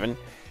here, Draven.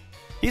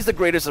 He's the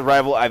greatest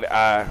rival I've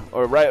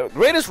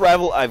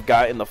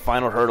got in the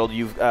final hurdle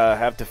you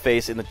have to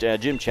face in the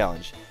gym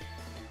challenge.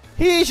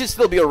 He should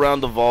still be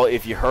around the vault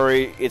if you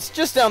hurry. It's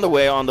just down the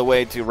way on the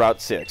way to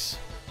Route 6.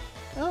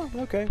 Oh,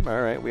 okay.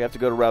 All right. We have to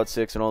go to Route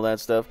 6 and all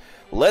that stuff.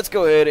 Let's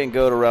go ahead and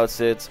go to Route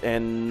 6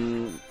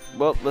 and,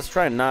 well, let's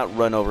try and not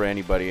run over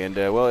anybody. And,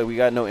 well, we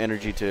got no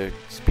energy to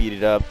speed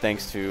it up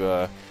thanks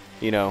to,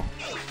 you know,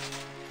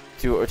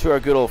 to our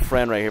good old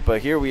friend right here.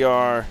 But here we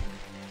are,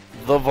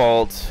 the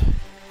vault.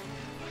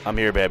 I'm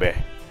here, baby.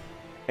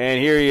 And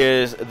here he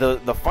is,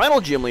 the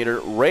final gym leader,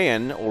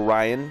 Ryan.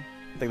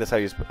 I think that's how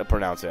you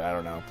pronounce it. I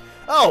don't know.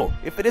 Oh,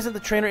 if it isn't the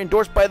trainer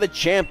endorsed by the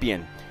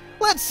champion.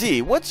 Let's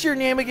see. What's your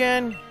name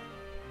again?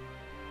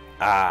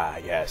 Ah,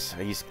 yes.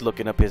 He's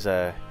looking up his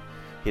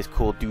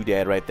cool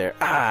doodad right there.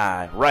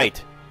 Ah,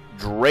 right.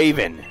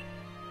 Draven.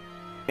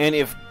 And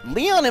if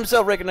Leon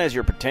himself recognizes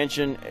your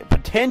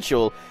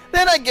potential,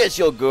 then I guess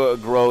you'll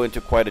grow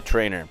into quite a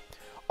trainer.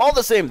 All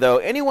the same, though,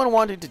 anyone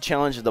wanting to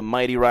challenge the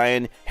mighty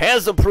Ryan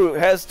has to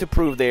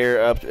prove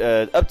they're up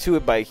to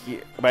it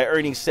by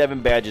earning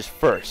 7 badges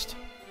first.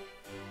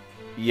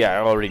 Yeah, I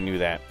already knew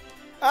that.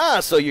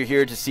 Ah, so you're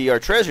here to see our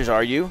treasures,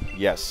 are you?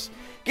 Yes.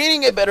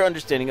 Gaining a better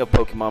understanding of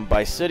Pokemon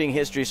by studying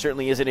history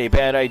certainly isn't a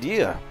bad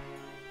idea.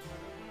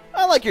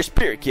 I like your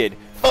spirit, kid.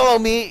 Follow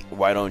me,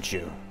 why don't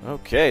you?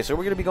 Okay, so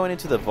we're going to be going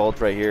into the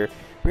vault right here.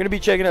 We're going to be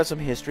checking out some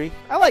history.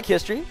 I like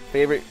history.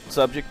 Favorite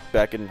subject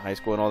back in high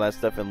school and all that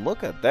stuff. And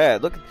look at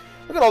that. Look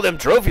at all them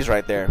trophies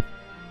right there.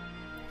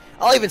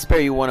 I'll even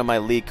spare you one of my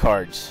league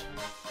cards.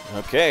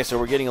 Okay, so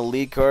we're getting a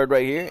league card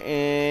right here.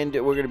 And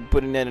we're going to be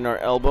putting that in our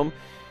album.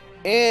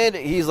 And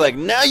he's like,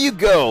 now you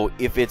go.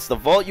 If it's the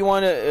vault you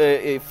want to,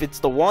 if it's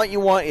the want you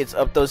want, it's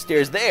up those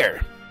stairs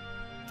there.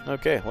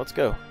 Okay, let's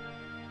go.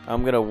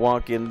 I'm going to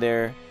walk in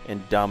there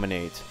and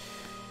dominate.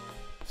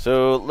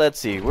 So, let's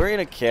see. We're in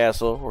a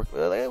castle.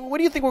 What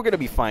do you think we're going to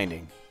be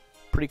finding?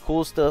 Pretty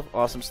cool stuff?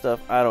 Awesome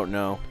stuff? I don't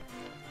know.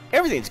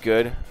 Everything's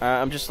good.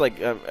 I'm just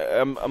like,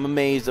 I'm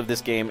amazed of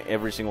this game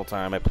every single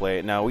time I play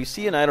it. Now, we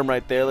see an item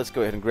right there. Let's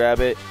go ahead and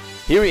grab it.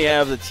 Here we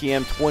have the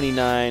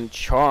TM29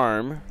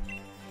 Charm.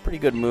 Pretty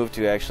good move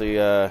to actually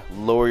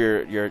lower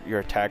your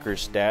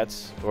attacker's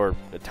stats, or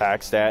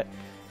attack stat.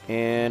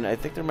 And I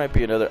think there might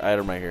be another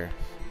item right here.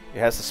 It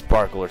has to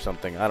sparkle or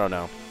something. I don't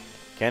know.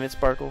 Can it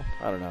sparkle?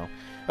 I don't know.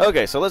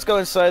 Okay, so let's go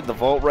inside the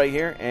vault right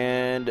here,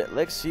 and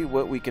let's see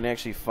what we can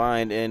actually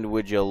find. And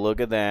would you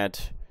look at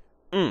that?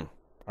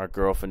 Our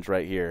girlfriend's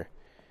right here.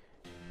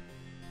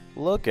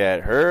 Look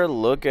at her,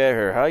 look at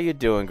her. How you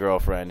doing,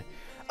 girlfriend?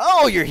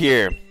 Oh, you're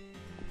here.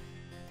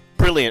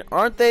 Brilliant,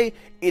 aren't they?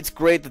 It's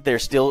great that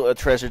there's still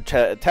treasured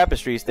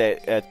tapestries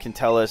that can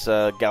tell us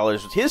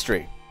Galar's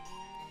history.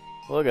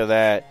 Look at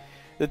that.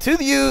 The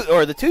two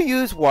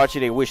youths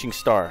watching a wishing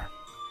star.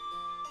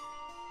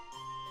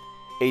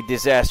 A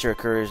disaster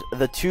occurs.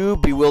 The two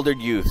bewildered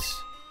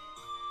youths.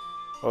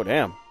 Oh,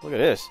 damn. Look at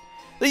this.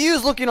 The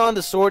youths looking on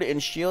the sword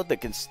and shield that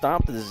can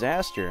stop the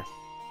disaster.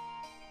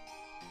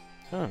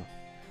 Huh.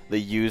 The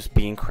youths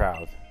being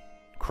crowned,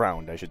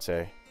 I should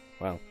say.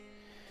 Wow.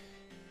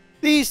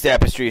 These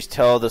tapestries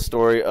tell the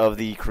story of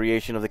the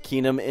creation of the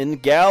kingdom in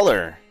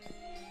Galar.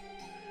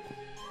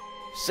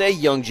 Say,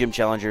 young gym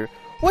challenger,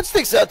 what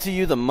sticks out to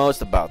you the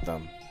most about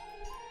them?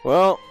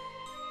 Well,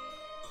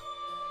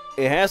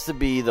 it has to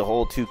be the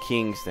whole two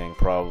kings thing,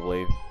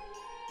 probably.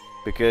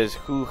 Because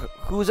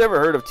who's ever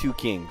heard of two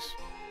kings?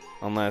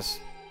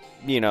 Unless,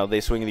 you know, they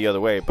swing the other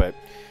way, but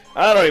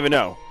I don't even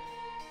know.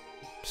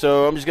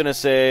 So I'm just going to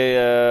say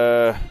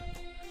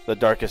the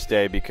darkest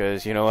day,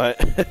 because, you know what?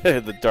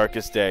 The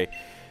darkest day.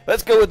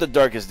 Let's go with the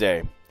darkest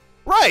day.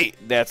 Right!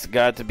 That's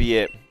got to be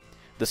it.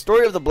 The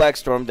story of the Black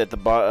Storm that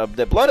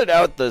blotted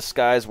out the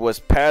skies was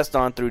passed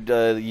on through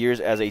the years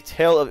as a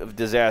tale of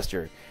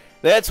disaster.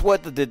 That's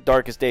what the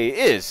darkest day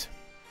is.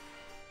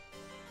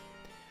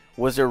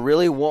 Was there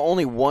really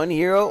only one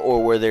hero,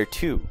 or were there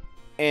two?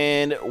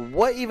 And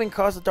what even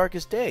caused the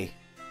darkest day?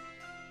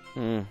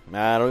 I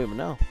don't even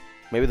know.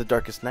 Maybe the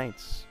darkest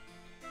nights.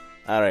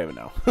 I don't even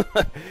know.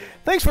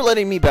 Thanks for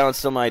letting me bounce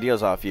some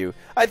ideas off you.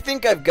 I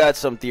think I've got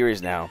some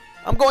theories now.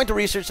 I'm going to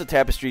research the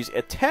tapestries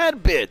a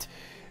tad bit.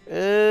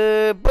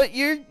 But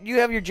you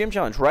have your gym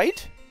challenge,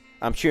 right?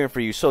 I'm cheering for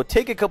you. So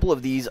take a couple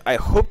of these. I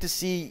hope to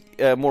see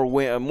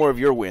more of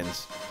your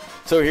wins.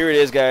 So here it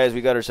is, guys.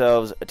 We got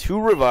ourselves 2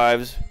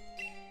 revives.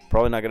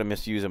 Probably not going to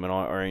misuse them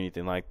or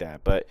anything like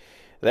that. But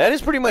that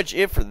is pretty much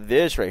it for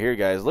this right here,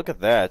 guys. Look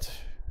at that.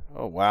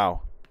 Oh,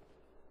 wow.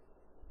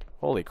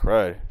 Holy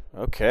crud.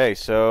 Okay,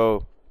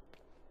 so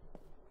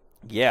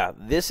yeah,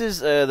 this is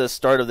the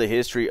start of the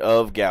history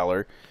of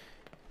Galar.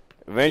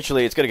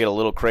 Eventually, it's going to get a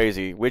little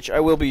crazy, which I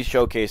will be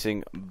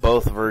showcasing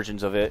both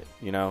versions of it,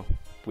 you know,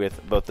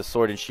 with both the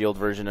Sword and Shield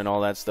version and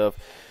all that stuff.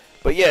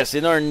 But yes,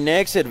 in our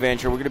next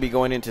adventure, we're going to be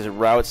going into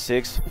Route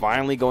 6,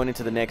 finally going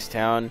into the next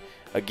town.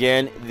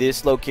 Again,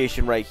 this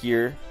location right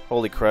here.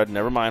 Holy crud,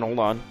 never mind, hold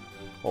on.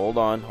 Hold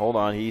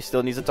on, he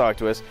still needs to talk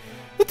to us.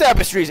 The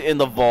tapestries in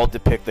the vault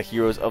depict the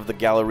heroes of the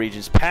Galar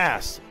region's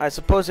past. I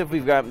suppose if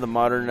we've got the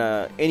modern,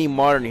 any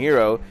modern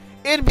hero,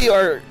 it'd be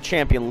our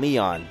champion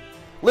Leon.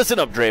 Listen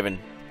up, Draven.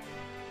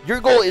 Your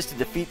goal is to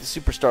defeat the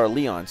superstar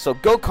Leon, so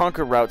go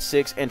conquer Route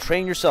 6 and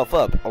train yourself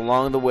up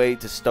along the way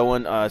to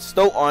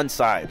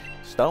Stow-on-Side.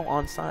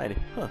 Stow-on-Side.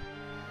 Huh.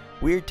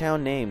 Weird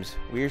town names.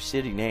 Weird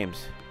city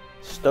names.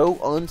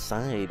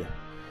 Stow-on-Side.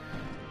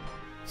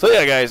 So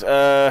yeah, guys,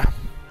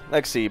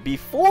 let's see.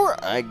 Before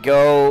I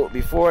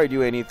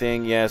do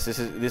anything, yes, this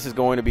is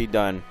going to be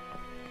done.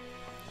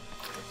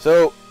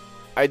 So,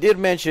 I did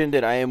mention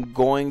that I am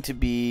going to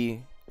be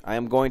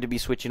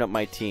switching up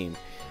my team.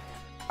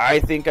 I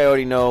think I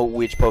already know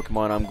which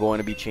Pokemon I'm going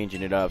to be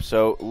changing it up.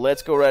 So,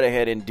 let's go right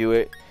ahead and do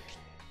it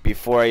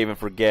before I even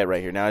forget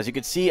right here. Now, as you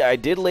can see, I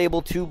did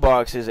label 2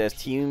 boxes as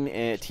teams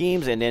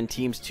and then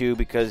teams 2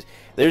 because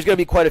there's going to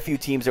be quite a few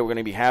teams that we're going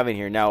to be having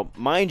here. Now,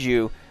 mind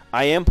you,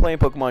 I am playing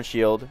Pokemon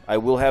Shield. I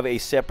will have a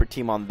separate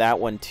team on that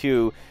one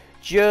too,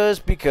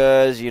 just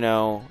because, you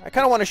know, I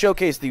kind of want to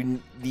showcase the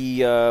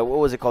what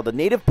was it called, the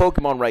native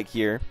Pokemon right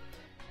here,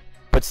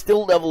 but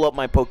still level up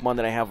my Pokemon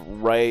that I have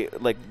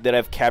that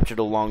I've captured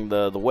along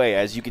the way.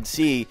 As you can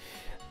see,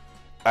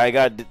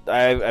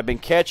 I've been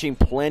catching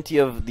plenty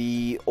of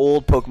the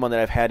old Pokemon that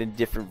I've had in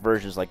different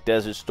versions, like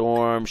Desert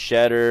Storm,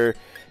 Shatter,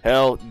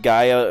 hell,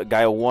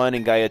 Gaia 1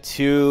 and Gaia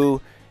 2.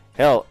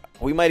 Hell,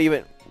 we might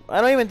even,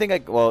 I don't even think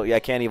I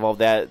can't evolve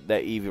that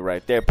Eevee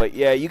right there, but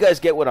yeah, you guys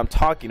get what I'm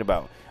talking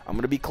about. I'm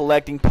going to be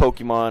collecting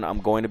Pokemon. I'm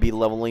going to be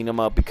leveling them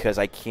up because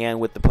I can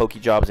with the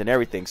Pokejobs and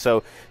everything.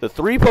 So the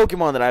 3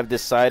 Pokemon that I've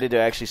decided to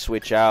actually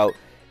switch out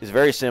is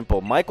very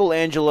simple.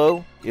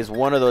 Michelangelo is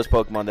one of those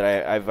Pokemon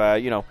that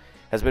I've you know,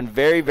 has been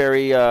very,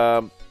 very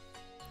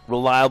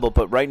reliable,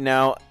 but right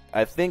now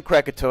I think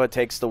Krakatoa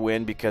takes the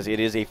win because it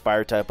is a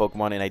Fire-type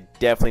Pokemon, and I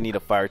definitely need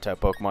a Fire-type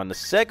Pokemon. The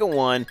second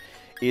one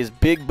is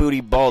Big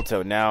Booty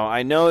Balto. Now,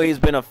 I know he's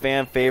been a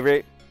fan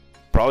favorite,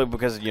 probably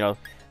because, you know,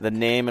 the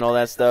name and all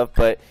that stuff,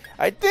 but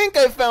I think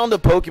I found a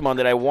Pokemon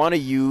that I want to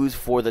use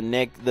for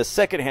the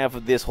second half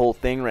of this whole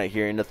thing right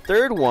here. And the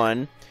third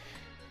one,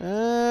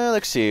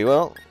 let's see.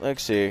 Well,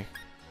 let's see.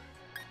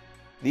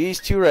 These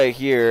 2 right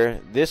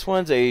here. This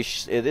one's a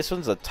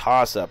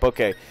toss-up.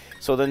 Okay,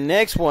 so the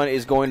next one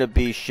is going to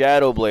be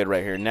Shadow Blade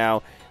right here.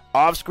 Now,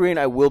 off screen,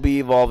 I will be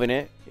evolving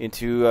it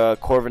into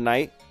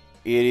Corvine.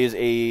 It is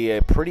a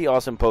pretty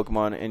awesome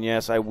Pokemon, and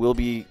yes, I will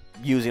be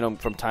using them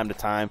from time to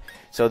time.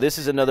 So this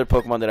is another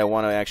Pokemon that I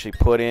want to actually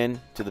put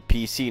in to the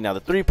PC. Now, the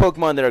 3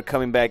 Pokemon that are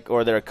coming back,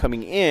 or that are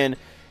coming in,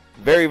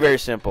 very, very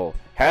simple.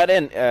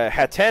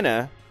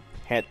 Hatena,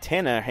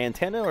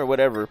 or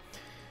whatever,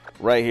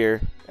 right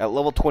here at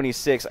level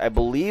 26. I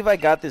believe I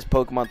got this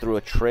Pokemon through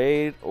a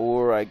trade,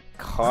 or I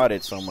caught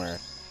it somewhere.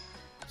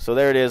 So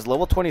there it is,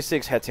 level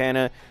 26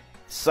 Hatena,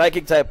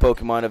 Psychic-type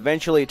Pokemon.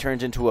 Eventually, it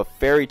turns into a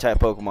Fairy-type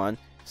Pokemon.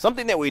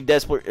 Something that we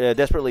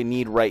desperately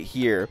need right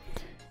here.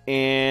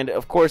 And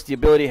of course, the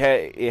ability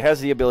it has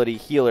the ability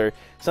Healer.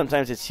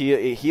 Sometimes it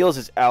heals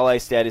its ally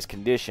status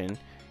condition,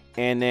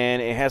 and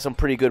then it has some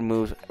pretty good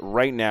moves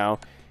right now.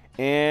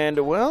 And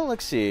well,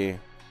 let's see. It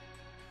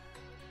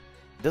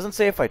doesn't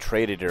say if I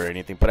traded it or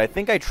anything, but I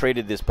think I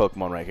traded this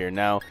Pokemon right here.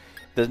 Now,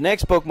 the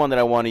next Pokemon that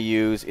I want to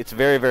use, it's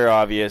very, very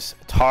obvious.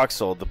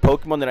 Toxel, the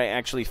Pokemon that I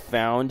actually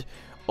found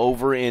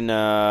over in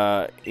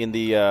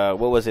the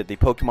what was it, the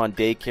Pokemon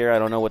Daycare, I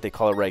don't know what they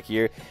call it right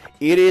here.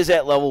 It is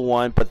at level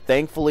 1, but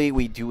thankfully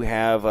we do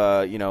have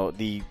you know,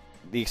 the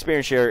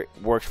experience share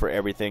works for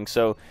everything.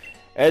 So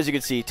as you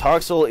can see,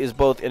 Toxel is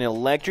both an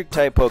electric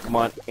type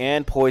Pokemon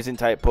and poison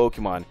type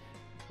Pokemon.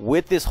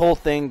 With this whole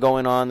thing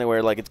going on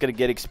where like it's gonna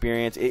get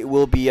experience, it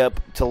will be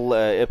up to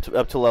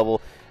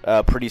level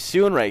pretty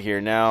soon right here.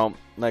 Now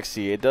let's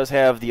see, it does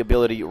have the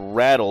ability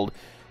Rattled,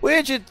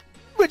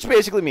 which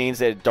basically means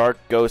that Dark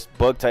Ghost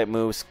Bug type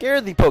moves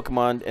scare the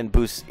Pokemon and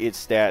boosts its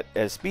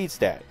speed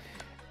stat.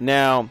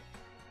 Now,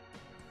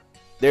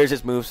 there's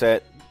this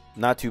moveset,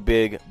 not too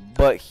big,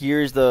 but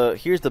here's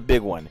the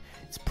big one.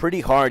 It's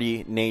pretty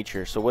hardy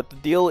nature. So what the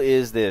deal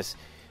is this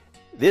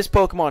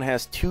Pokemon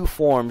has 2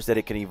 forms that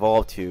it can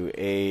evolve to,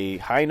 a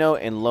high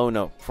note and low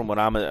note, from what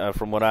I'm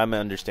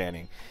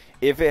understanding.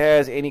 If it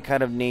has any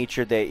kind of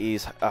nature that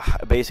is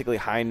basically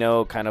high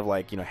note, kind of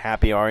like, you know,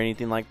 happy or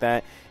anything like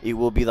that, it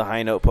will be the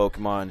high note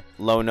Pokemon.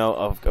 Low note,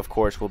 of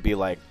course, will be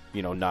like,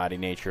 you know, naughty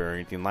nature or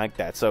anything like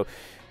that. So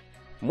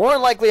more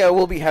likely I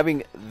will be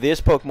having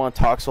this Pokemon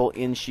Toxel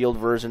in Shield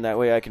version. That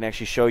way I can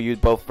actually show you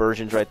both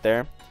versions right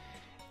there.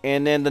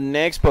 And then the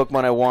next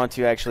Pokemon I want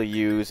to actually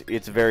use,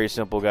 it's very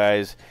simple,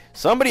 guys.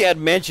 Somebody had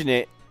mentioned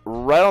it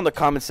right on the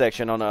comment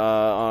section on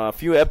a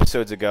few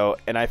episodes ago,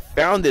 and I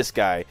found this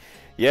guy.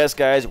 Yes,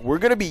 guys, we're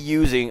going to be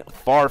using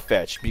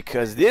Farfetch'd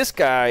because this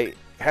guy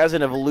has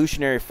an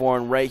evolutionary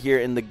form right here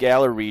in the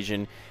Galar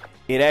region.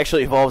 It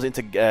actually evolves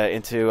into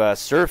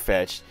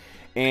Surfetch'd.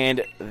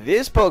 And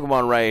this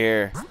Pokemon right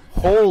here,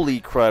 holy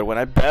crud, when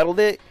I battled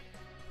it,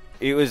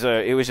 it was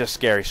just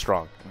scary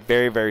strong.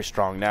 Very, very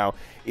strong. Now,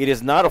 it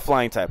is not a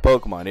flying type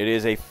Pokemon. It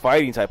is a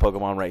fighting type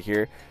Pokemon right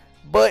here.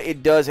 But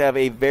it does have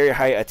a very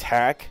high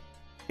attack.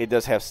 It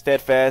does have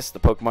Steadfast. The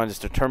Pokemon is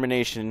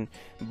Determination.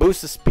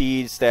 Boosts the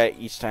speed stat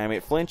each time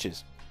it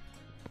flinches.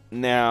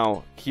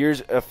 Now,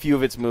 here's a few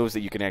of its moves that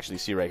you can actually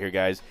see right here,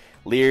 guys.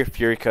 Leer,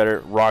 Fury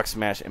Cutter, Rock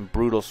Smash, and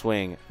Brutal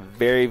Swing.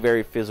 Very,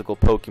 very physical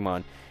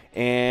Pokemon.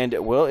 And,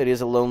 well, it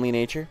is a lonely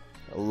nature.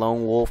 A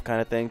lone wolf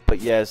kind of thing. But,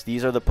 yes,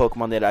 these are the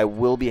Pokemon that I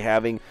will be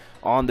having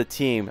on the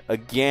team.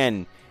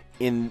 Again,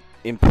 in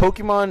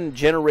Pokemon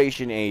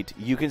Generation 8,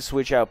 you can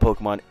switch out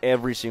Pokemon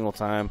every single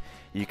time.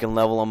 You can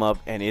level them up,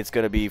 and it's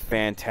going to be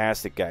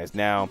fantastic, guys.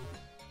 Now,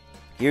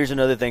 here's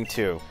another thing,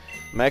 too.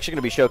 I'm actually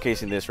going to be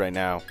showcasing this right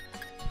now.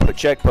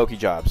 Check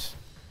Pokejobs.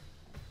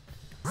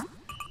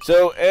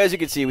 So, as you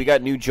can see, we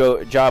got new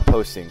job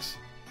postings.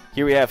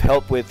 Here we have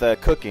help with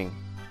cooking.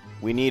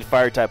 We need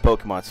Fire-type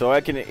Pokemon. So,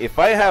 if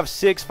I have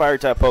 6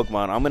 Fire-type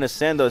Pokemon, I'm going to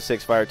send those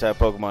 6 Fire-type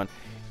Pokemon,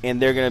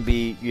 and they're going to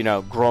be,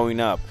 growing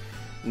up.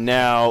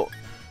 Now,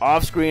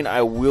 off-screen,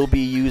 I will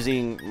be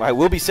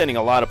sending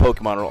a lot of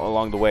Pokemon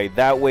along the way.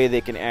 That way,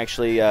 they can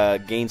actually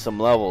gain some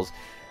levels.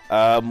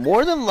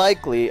 More than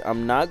likely,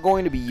 I'm not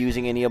going to be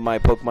using any of my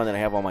Pokemon that I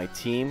have on my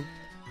team.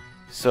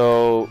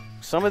 So,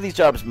 some of these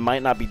jobs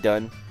might not be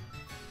done,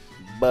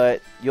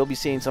 but you'll be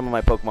seeing some of my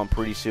Pokemon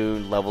pretty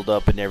soon, leveled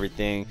up and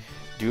everything.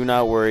 Do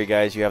not worry,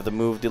 guys. You have the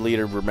move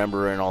deleter,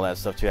 remember, and all that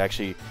stuff to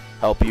actually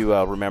help you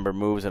remember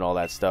moves and all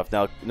that stuff.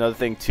 Now, another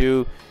thing,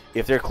 too,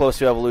 if they're close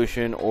to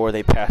evolution or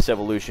they pass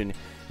evolution,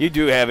 you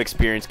do have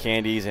experience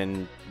candies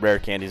and rare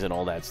candies and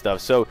all that stuff.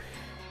 So,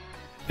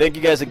 thank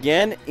you guys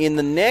again. In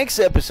the next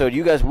episode,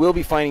 you guys will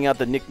be finding out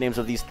the nicknames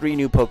of these 3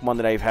 new Pokemon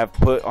that I have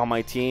put on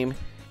my team.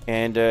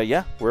 And,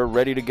 yeah, we're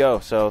ready to go.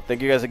 So,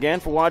 thank you guys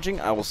again for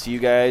watching. I will see you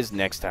guys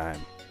next time.